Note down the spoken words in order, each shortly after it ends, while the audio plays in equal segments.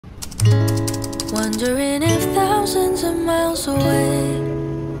Wondering if thousands of miles away,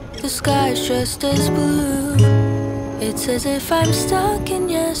 the sky is just as blue. It's as if I'm stuck in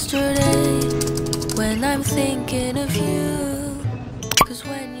yesterday when I'm thinking of you.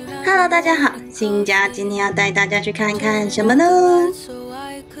 Hello， 大家好，新家今天要带大家去看看什么呢？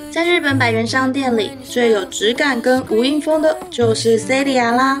在日本百元商店里，最有质感跟无印风的就是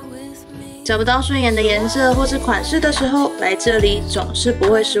Seria 啦。找不到顺眼的颜色或是款式的时候，来这里总是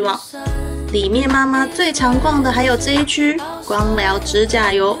不会失望。里面妈妈最常逛的还有这一区光疗指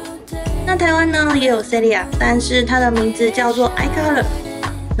甲油。那台湾呢也有 Seria， 但是它的名字叫做 𝕁𝔸ℙ𝔸。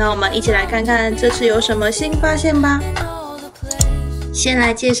那我们一起来看看这次有什么新发现吧。先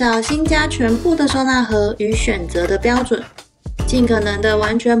来介绍新家全部的收纳盒与选择的标准，尽可能的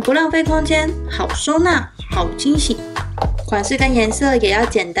完全不浪费空间，好收纳，好清洗。款式跟颜色也要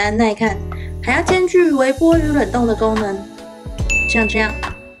简单耐看，还要兼具微波与冷冻的功能。像这样，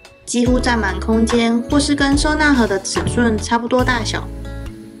几乎占满空间，或是跟收纳盒的尺寸差不多大小。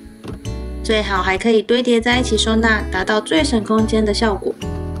最好还可以堆叠在一起收纳，达到最省空间的效果。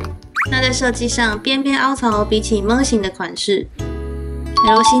那在设计上，边边凹槽比起𝕁型的款式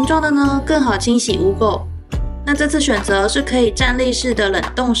，L 形状的呢更好清洗污垢。那这次选择是可以站立式的冷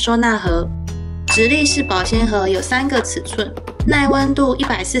冻收纳盒，直立式保鲜盒有3个尺寸，耐温度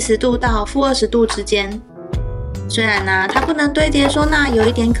140度到-20度之间。虽然呢它不能堆叠收纳有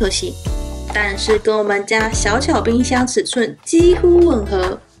一点可惜，但是跟我们家小巧冰箱尺寸几乎吻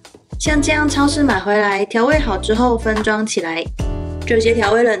合。像这样超市买回来调味好之后分装起来，这些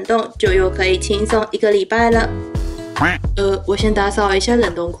调味冷冻就又可以轻松1个礼拜了。我先打扫一下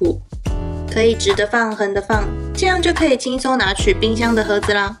冷冻库，可以直的放，横的放，这样就可以轻松拿取冰箱的盒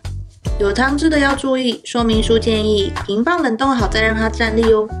子啦。有汤汁的要注意，说明书建议平放冷冻好再让它站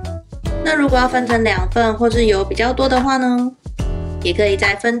立哦。那如果要分成2份或是油比较多的话呢，也可以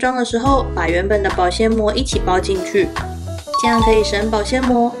在分装的时候把原本的保鲜膜一起包进去，这样可以省保鲜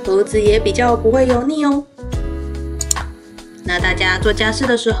膜，盒子也比较不会油腻哦。那大家做家事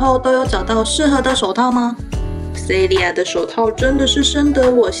的时候都有找到适合的手套吗？Seria 的手套真的是深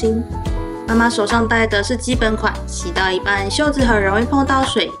得我心。妈妈手上戴的是基本款，洗到一半袖子很容易碰到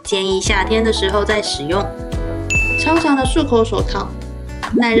水，建议夏天的时候再使用。超长的束口手套，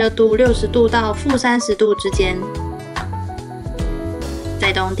耐热度60度到-30度之间。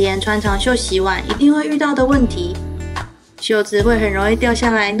在冬天穿长袖洗碗一定会遇到的问题，袖子会很容易掉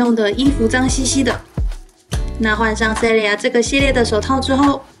下来，弄得衣服脏兮兮的。那换上 Seria 这个系列的手套之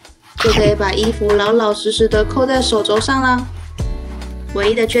后，就可以把衣服老老实实的扣在手肘上啦。唯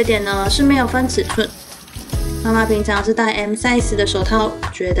一的缺点呢是没有分尺寸。妈妈平常是戴 M size 的手套，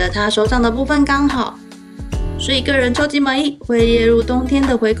觉得她手掌的部分刚好，所以个人超级满意，会列入冬天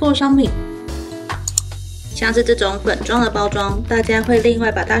的回购商品。像是这种粉状的包装，大家会另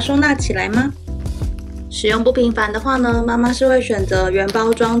外把它收纳起来吗？使用不频繁的话呢，妈妈是会选择原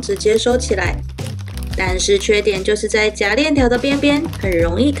包装直接收起来。但是缺点就是在夹链条的边边很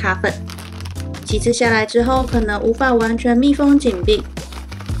容易卡粉，几次下来之后可能无法完全密封紧闭。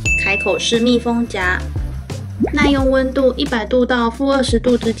开口式密封夹，耐用温度100度到-20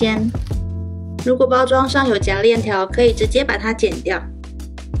度之间。如果包装上有夹链条，可以直接把它剪掉。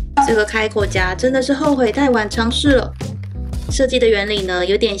这个开口夹真的是后悔太晚尝试了。设计的原理呢，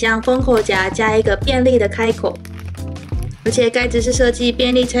有点像封口夹加一个便利的开口。而且盖子是设计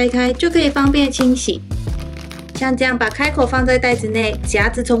便利拆开，就可以方便清洗。像这样把开口放在袋子内，夹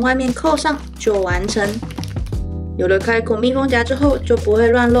子从外面扣上就完成。有了开口密封夹之后，就不会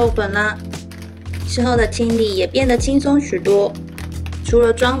乱漏粉啦。事后的清理也变得轻松许多。除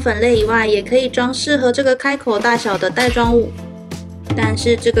了装粉类以外，也可以装适合这个开口大小的袋装物。但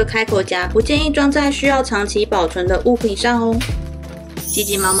是这个开口夹不建议装在需要长期保存的物品上哦。急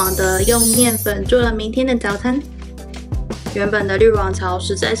急忙忙的用面粉做了明天的早餐。原本的滤网槽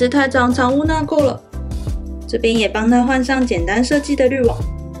实在是太长，藏污纳垢了。这边也帮他换上简单设计的滤网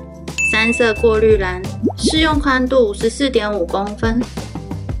，3色过滤栏，适用宽度14.5公分。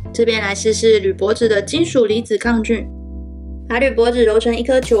这边来试试铝箔纸的金属离子抗菌，把铝箔纸揉成一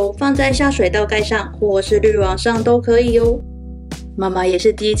颗球，放在下水道盖上或是滤网上都可以哦。妈妈也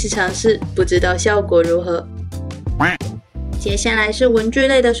是第一次尝试，不知道效果如何。接下来是文具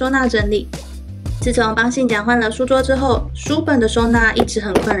类的收纳整理。自从帮信讲换了书桌之后，书本的收纳一直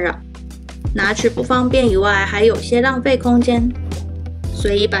很困扰，拿取不方便以外，还有些浪费空间，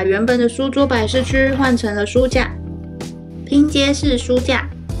所以把原本的书桌摆饰区换成了书架，拼接式书架。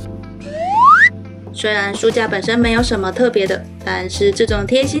虽然书架本身没有什么特别的，但是这种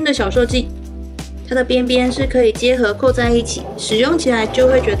贴心的小设计，它的边边是可以结合扣在一起，使用起来就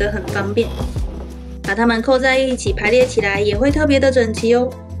会觉得很方便。把它们扣在一起排列起来也会特别的整齐哦。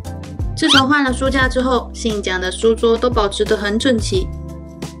自从换了书架之后，信讲的书桌都保持得很整齐，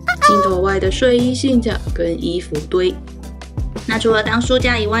镜头外的睡衣信架跟衣服堆。那除了当书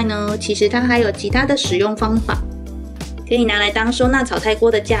架以外呢，其实它还有其他的使用方法，可以拿来当收纳炒菜锅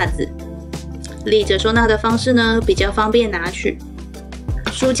的架子，立着收纳的方式呢比较方便拿取。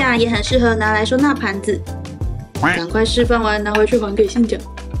书架也很适合拿来收纳盘子，赶快示范完拿回去还给信讲。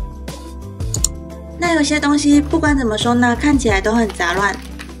那有些东西不管怎么收纳，看起来都很杂乱，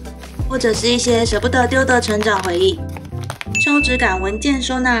或者是一些舍不得丢的成长回忆。超质感文件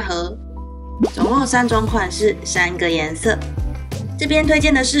收纳盒，总共有3种款式，3个颜色。这边推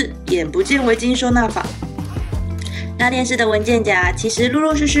荐的是眼不见为净收纳法。大电视的文件夹其实陆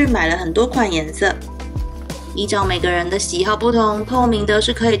陆续续买了很多款颜色，依照每个人的喜好不同，透明的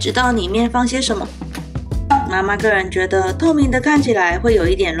是可以知道里面放些什么。妈妈个人觉得透明的看起来会有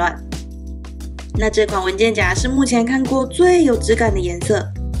一点乱。那这款文件夹是目前看过最有质感的颜色，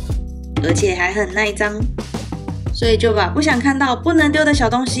而且还很耐脏，所以就把不想看到不能丢的小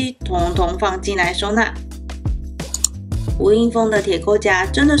东西统统放进来收纳。无印风的铁钩夹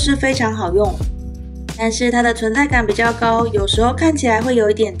真的是非常好用，但是它的存在感比较高，有时候看起来会有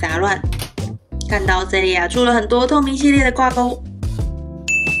一点杂乱。看到Seria出了很多透明系列的挂钩，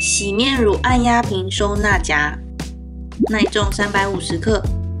洗面乳按压瓶收纳夹，耐重350克。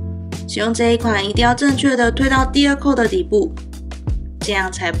使用这一款一定要正确的推到第2扣的底部，这样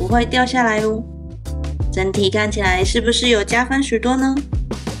才不会掉下来哦。整体看起来是不是有加分许多呢？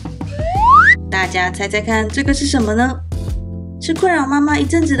大家猜猜看，这个是什么呢？是困扰妈妈一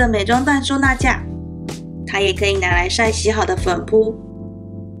阵子的美妆蛋收纳架，它也可以拿来晒洗好的粉扑。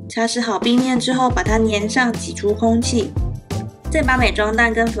擦拭好壁面之后，把它粘上，挤出空气，再把美妆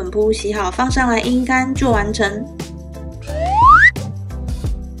蛋跟粉扑洗好放上来阴干就完成。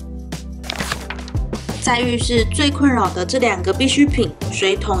在浴室最困扰的这2个必需品，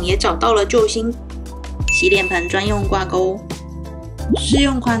水桶也找到了救星。洗脸盆专用挂钩，适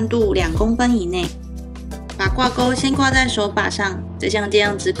用宽度2公分以内。把挂钩先挂在手把上，再像这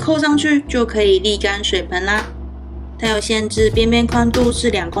样子扣上去，就可以沥干水盆啦。它有限制，边边宽度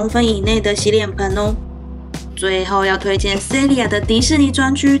是2公分以内的洗脸盆哦。最后要推荐 Seria 的迪士尼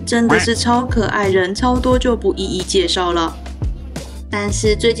专区，真的是超可爱，人超多，就不一一介绍了。但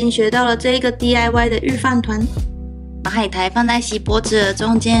是最近学到了这一个 DIY 的御饭团，把海苔放在锡箔纸的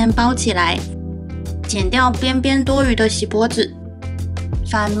中间包起来，剪掉边边多余的锡箔纸，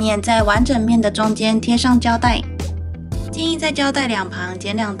翻面在完整面的中间贴上胶带，建议在胶带2旁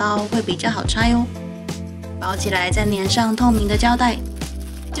剪2刀会比较好拆哦。包起来再粘上透明的胶带，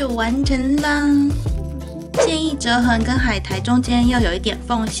就完成啦。建议折痕跟海苔中间要有一点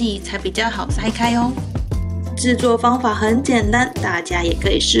缝隙，才比较好拆开哦。制作方法很简单，大家也可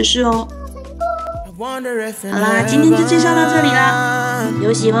以试试哦。好啦，今天就介绍到这里啦。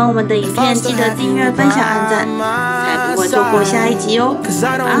有喜欢我们的影片，记得订阅、分享、按赞，才不会错过下一集哦。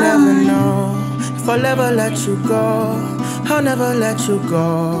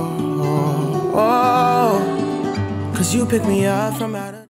拜。